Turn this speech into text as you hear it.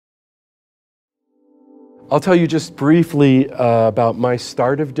I'll tell you just briefly about my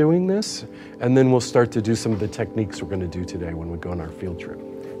start of doing this, and then we'll start to do some of the techniques we're going to do today when we go on our field trip.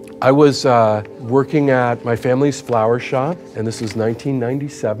 I was working at my family's flower shop, and this was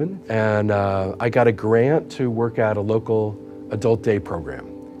 1997, and I got a grant to work at a local adult day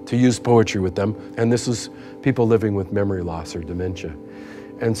program to use poetry with them, and this was people living with memory loss or dementia.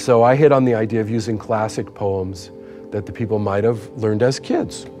 And so I hit on the idea of using classic poems that the people might have learned as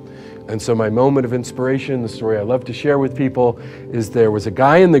kids. And so my moment of inspiration, the story I love to share with people, is there was a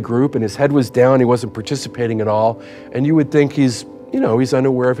guy in the group and his head was down, he wasn't participating at all, and you would think he's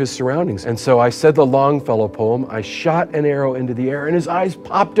unaware of his surroundings. And so I said the Longfellow poem, I shot an arrow into the air and his eyes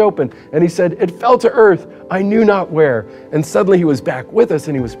popped open and he said, it fell to earth, I knew not where. And suddenly he was back with us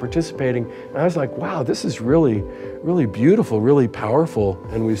and he was participating. And I was like, wow, this is really, really beautiful, really powerful.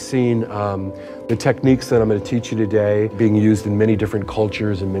 And we've seen the techniques that I'm going to teach you today being used in many different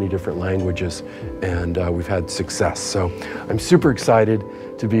cultures and many different languages. And we've had success. So I'm super excited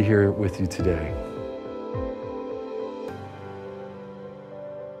to be here with you today.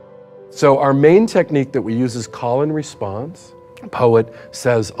 So our main technique that we use is call and response. A poet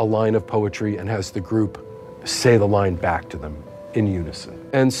says a line of poetry and has the group say the line back to them in unison.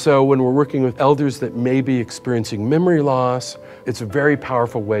 And so when we're working with elders that may be experiencing memory loss, it's a very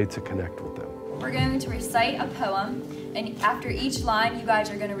powerful way to connect with them. We're going to recite a poem, and after each line, you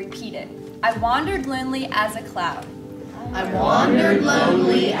guys are going to repeat it. I wandered lonely as a cloud. I wandered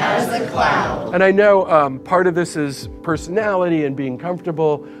lonely as a cloud. And I know part of this is personality and being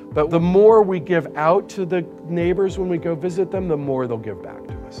comfortable, but the more we give out to the neighbors when we go visit them, the more they'll give back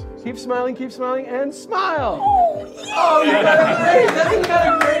to us. Keep smiling, and smile. Oh, you got a great, hasn't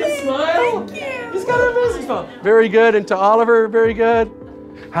got a great smile? Thank you. He's got an amazing smile. Very good, and to Oliver, very good.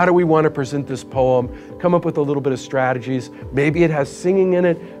 How do we want to present this poem? Come up with a little bit of strategies. Maybe it has singing in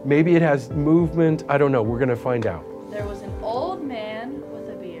it, maybe it has movement, I don't know, we're gonna find out. There was an old man with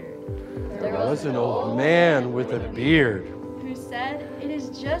a beard. There was an old man with a beard. Who said, it is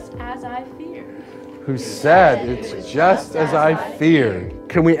just as I feared. Who said, it's just as I feared.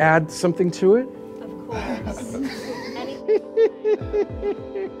 Can we add something to it? Of course.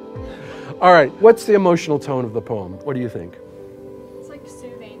 All right, what's the emotional tone of the poem? What do you think? It's like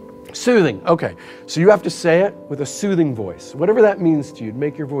soothing. Soothing, okay. So you have to say it with a soothing voice. Whatever that means to you,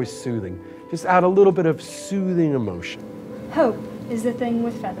 make your voice soothing. Just add a little bit of soothing emotion. Hope is the thing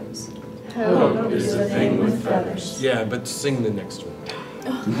with feathers. Hope is the thing with feathers. Yeah, but sing the next one.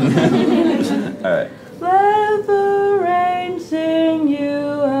 All right. Let the rain sing you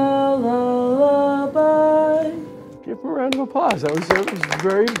a lullaby. Give him a round of applause. That was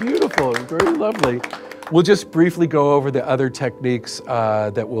very beautiful and very lovely. We'll just briefly go over the other techniques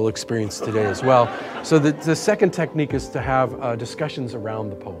that we'll experience today as well. So the second technique is to have discussions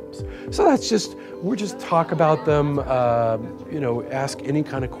around the poems. So that's just, we'll just talk about them, ask any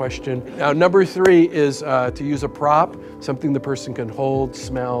kind of question. Now, number 3 is to use a prop, something the person can hold,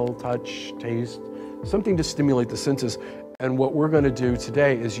 smell, touch, taste, something to stimulate the senses. And what we're going to do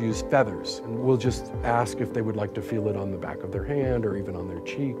today is use feathers. And we'll just ask if they would like to feel it on the back of their hand or even on their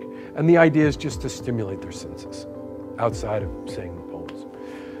cheek. And the idea is just to stimulate their senses outside of saying the poems.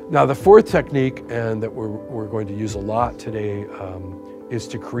 Now, the fourth technique, and that we're going to use a lot today, is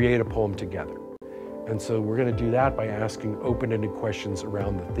to create a poem together. And so we're going to do that by asking open-ended questions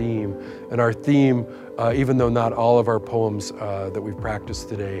around the theme. And our theme, even though not all of our poems that we've practiced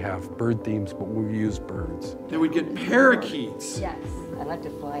today have bird themes, but we use birds. Then we'd get parakeets. Yes. I like to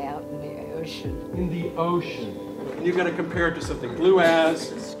fly out in the ocean. In the ocean. And you're going to compare it to something blue as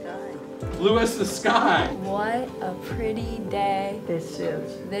the sky. What a pretty day This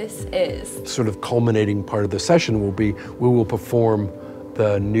is. this is. Sort of culminating part of the session will be, we will perform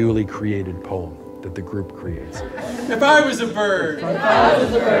the newly created poem that the group creates. If I was a bird,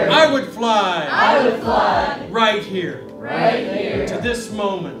 I would fly. Right here. To this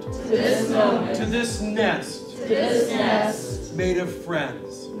moment. To this nest. Made of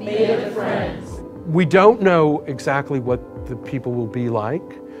friends. We don't know exactly what the people will be like.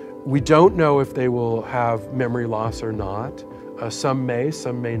 We don't know if they will have memory loss or not. Some may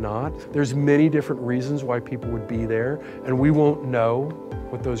not. There's many different reasons why people would be there, and we won't know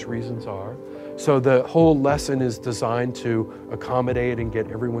what those reasons are. So the whole lesson is designed to accommodate and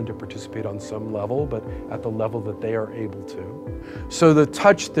get everyone to participate on some level, but at the level that they are able to. So the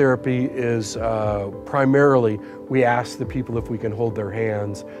touch therapy is primarily, we ask the people if we can hold their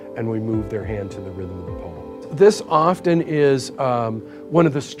hands, and we move their hand to the rhythm of the poem. This often is one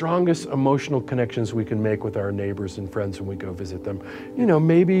of the strongest emotional connections we can make with our neighbors and friends when we go visit them. You know,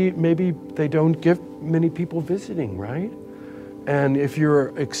 maybe they don't get many people visiting, right? And if you're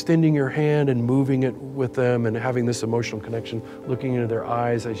extending your hand and moving it with them and having this emotional connection, looking into their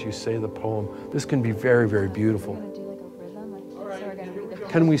eyes as you say the poem, this can be very, very beautiful.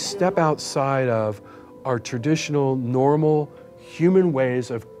 Can we step outside of our traditional, normal, human ways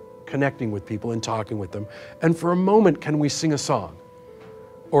of connecting with people and talking with them? And for a moment, can we sing a song?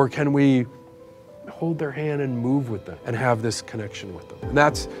 Or can we hold their hand and move with them and have this connection with them? And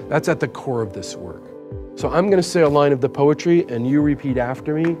that's at the core of this work. So I'm going to say a line of the poetry and you repeat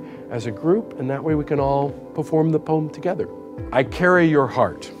after me as a group, and that way we can all perform the poem together. I carry your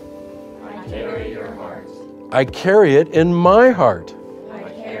heart. I carry your heart. I carry it in my heart. I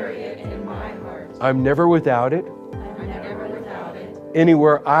carry it in my heart. I'm never without it. I'm never without it.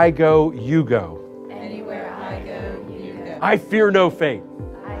 Anywhere I go, you go. Anywhere I go, you go. I fear no fate.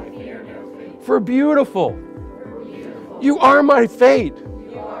 I fear no fate. For beautiful, For beautiful, you are my fate.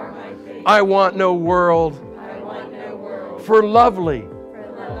 you are my fate. I want no world. I want no world. For lovely,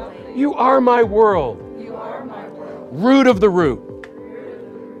 For lovely, you are my world. you are my world. Root of the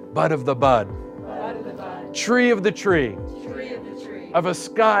root, bud of the bud, Bud of the bud, tree of the tree, tree of the tree, of a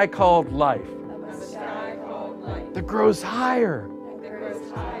sky called life, of a sky called light, that grows higher that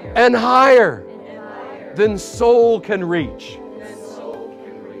grows higher and higher and higher than soul can reach than soul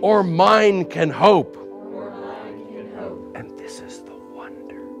can reach, or mind can hope. or mind can hope. And this is the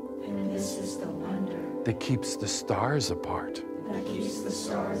wonder And this is the wonder that keeps the stars apart. that keeps the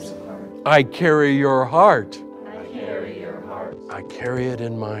stars apart. I carry your heart. I carry your heart. I carry it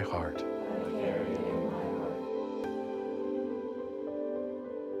in my heart.